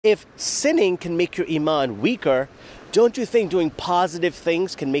If sinning can make your Emaan weaker, don't you think doing positive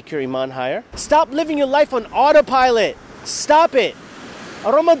things can make your Emaan higher? Stop living your life on autopilot. Stop it.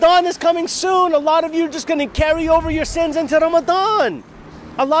 Ramadan is coming soon. A lot of you are just going to carry over your sins into Ramadan.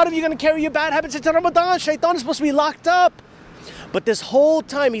 A lot of you are going to carry your bad habits into Ramadan. Shaitan is supposed to be locked up. But this whole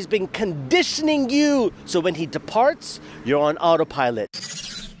time he's been conditioning you. So when he departs, you're on autopilot.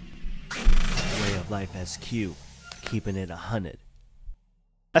 Way of Life SQ. Keeping it 100.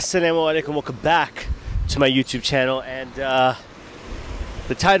 Assalamu alaikum, welcome back to my YouTube channel, and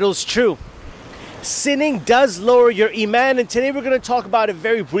the title's true. Sinning does lower your Emaan, and today we're going to talk about it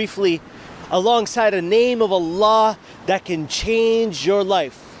very briefly alongside a name of Allah that can change your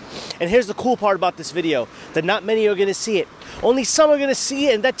life. And here's the cool part about this video, that not many are going to see it. Only some are going to see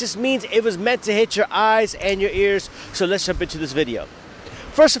it, and that just means it was meant to hit your eyes and your ears. So let's jump into this video.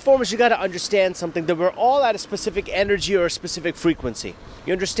 First and foremost, you got to understand something, that we're all at a specific energy or a specific frequency.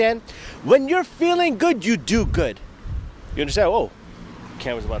 You understand? When you're feeling good, you do good. You understand? Oh,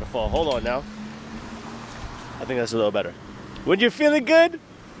 camera's about to fall. Hold on now. I think that's a little better. When you're feeling good,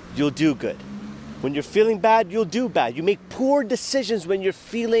 you'll do good. When you're feeling bad, you'll do bad. You make poor decisions when you're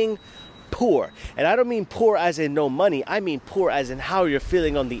feeling poor. And I don't mean poor as in no money. I mean poor as in how you're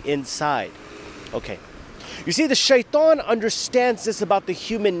feeling on the inside. Okay. You see, the shaitan understands this about the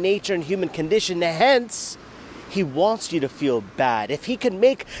human nature and human condition, hence, he wants you to feel bad. If he can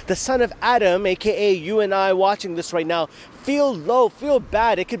make the son of Adam, aka you and I watching this right now, feel low, feel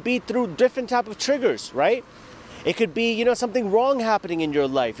bad, it could be through different type of triggers, right? It could be, you know, something wrong happening in your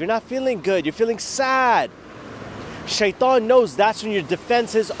life. You're not feeling good, you're feeling sad. Shaitan knows that's when your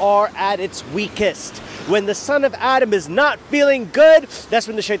defenses are at its weakest. When the son of Adam is not feeling good, that's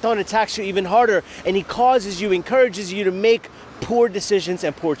when the shaitan attacks you even harder, and he causes you, encourages you to make poor decisions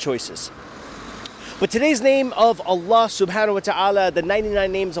and poor choices. But today's name of Allah subhanahu wa ta'ala, the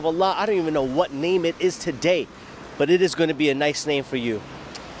 99 names of Allah, I don't even know what name it is today, but it is going to be a nice name for you.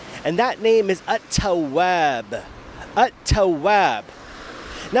 And that name is At-Tawwab. At-Tawwab.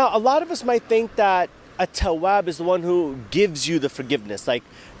 Now, a lot of us might think that At-Tawwab is the one who gives you the forgiveness, like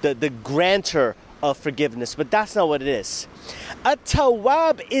the grantor of forgiveness, but that's not what it is.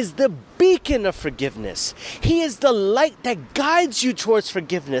 At-Tawwab is the beacon of forgiveness. He is the light that guides you towards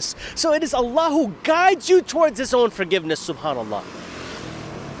forgiveness. So it is Allah who guides you towards His own forgiveness, subhanAllah.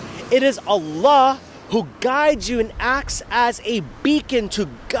 It is Allah who guides you and acts as a beacon to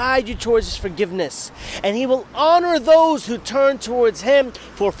guide you towards His forgiveness. And He will honor those who turn towards Him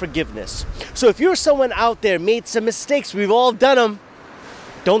for forgiveness. So if you're someone out there, made some mistakes, we've all done them.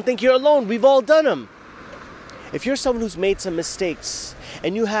 Don't think you're alone, we've all done them. If you're someone who's made some mistakes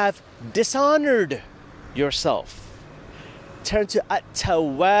and you have dishonored yourself, turn to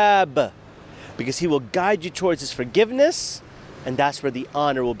At-Tawwab, because He will guide you towards His forgiveness, and that's where the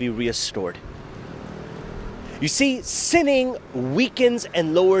honor will be restored. You see, sinning weakens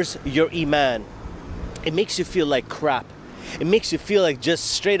and lowers your Emaan. It makes you feel like crap. It makes you feel like just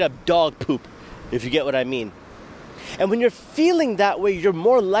straight up dog poop, if you get what I mean. And when you're feeling that way, you're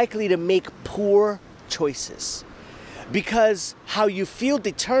more likely to make poor choices, because how you feel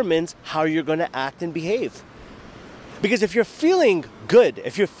determines how you're going to act and behave. Because if you're feeling good,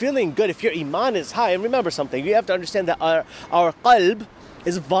 if your Emaan is high, and remember something, you have to understand that our qalb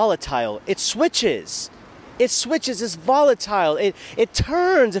is volatile. It switches. It's volatile. It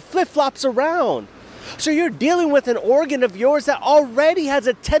turns, it flip-flops around. So you're dealing with an organ of yours that already has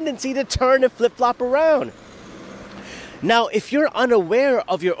a tendency to turn and flip-flop around. Now, if you're unaware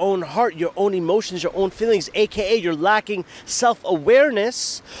of your own heart, your own emotions, your own feelings, aka you're lacking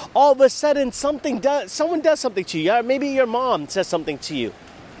self-awareness, all of a sudden someone does something to you. Maybe your mom says something to you.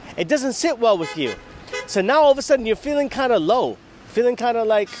 It doesn't sit well with you. So now all of a sudden you're feeling kind of low, feeling kind of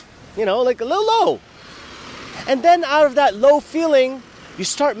like, you know, like a little low. And then out of that low feeling, you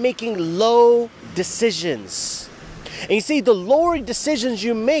start making low decisions. And you see, the lower decisions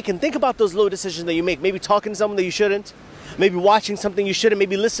you make, and think about those low decisions that you make, maybe talking to someone that you shouldn't, maybe watching something you shouldn't,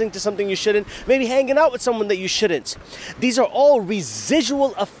 maybe listening to something you shouldn't, maybe hanging out with someone that you shouldn't. These are all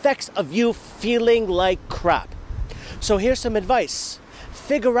residual effects of you feeling like crap. So here's some advice.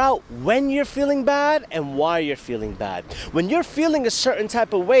 Figure out when you're feeling bad and why you're feeling bad. When you're feeling a certain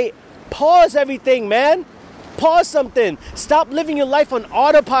type of way, pause everything, man. Pause something. Stop living your life on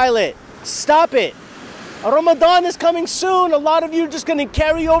autopilot. Stop it. Ramadan is coming soon. A lot of you are just going to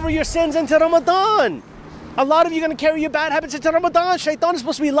carry over your sins into Ramadan. A lot of you are going to carry your bad habits into Ramadan. Shaitan is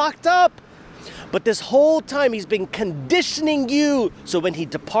supposed to be locked up. But this whole time he's been conditioning you. So when he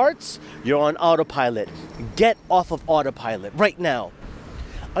departs, you're on autopilot. Get off of autopilot right now.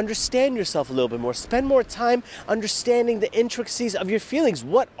 understand yourself a little bit more. Spend more time understanding the intricacies of your feelings.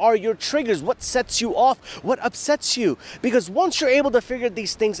 What are your triggers? What sets you off? What upsets you? Because once you're able to figure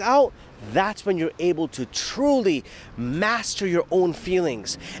these things out, that's when you're able to truly master your own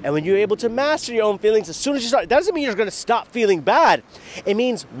feelings. And when you're able to master your own feelings, as soon as you start, that doesn't mean you're going to stop feeling bad. It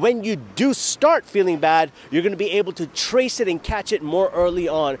means when you do start feeling bad, you're going to be able to trace it and catch it more early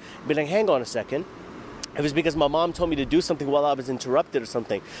on. Be like, hang on a second. It was because my mom told me to do something while I was interrupted or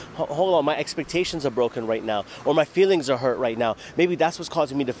something. Hold on, my expectations are broken right now. Or my feelings are hurt right now. Maybe that's what's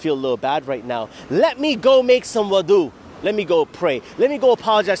causing me to feel a little bad right now. Let me go make some wudu. Let me go pray. Let me go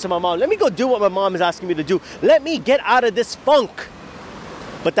apologize to my mom. Let me go do what my mom is asking me to do. Let me get out of this funk.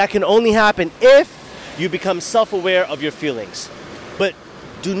 But that can only happen if you become self-aware of your feelings. But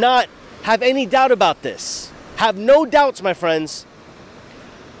do not have any doubt about this. Have no doubts, my friends.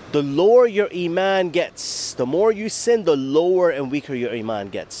 The lower your Emaan gets, the more you sin, the lower and weaker your Emaan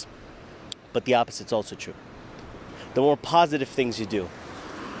gets. But the opposite's also true. The more positive things you do,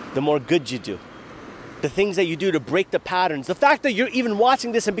 the more good you do. The things that you do to break the patterns. The fact that you're even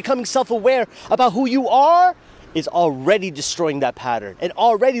watching this and becoming self-aware about who you are is already destroying that pattern and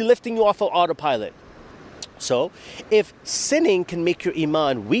already lifting you off of autopilot. So, if sinning can make your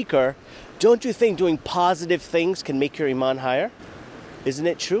Emaan weaker, don't you think doing positive things can make your Emaan higher? Isn't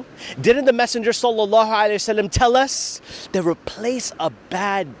it true? Didn't the Messenger sallallahu alaihi wasallam tell us that replace a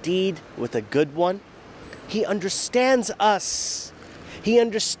bad deed with a good one? He understands us. He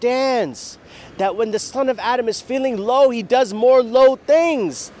understands that when the son of Adam is feeling low, he does more low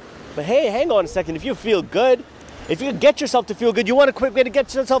things. But hey, hang on a second. If you feel good, if you get yourself to feel good, you want a quick way to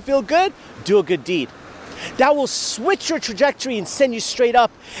get yourself to feel good? Do a good deed. That will switch your trajectory and send you straight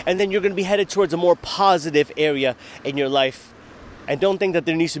up. And then you're going to be headed towards a more positive area in your life. And don't think that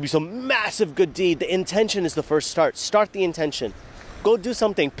there needs to be some massive good deed. The intention is the first start. Start the intention. Go do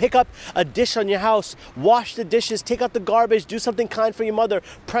something. Pick up a dish on your house. Wash the dishes. Take out the garbage. Do something kind for your mother.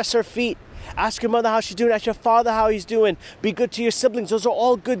 Press her feet. Ask your mother how she's doing. Ask your father how he's doing. Be good to your siblings. Those are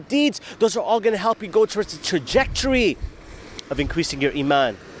all good deeds. Those are all going to help you go towards the trajectory of increasing your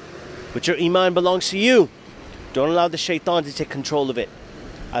Emaan. But your Emaan belongs to you. Don't allow the shaitan to take control of it.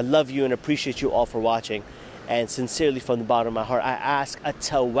 I love you and appreciate you all for watching. And sincerely from the bottom of my heart, I ask a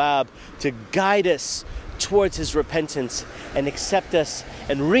Tawwab to guide us towards his repentance and accept us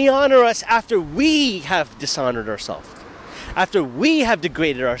and re-honor us after we have dishonored ourselves. After we have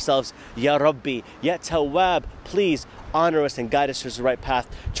degraded ourselves. Ya Rabbi, Ya Tawwab, please honor us and guide us towards the right path,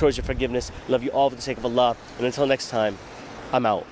 towards your forgiveness. Love you all for the sake of Allah. And until next time, I'm out.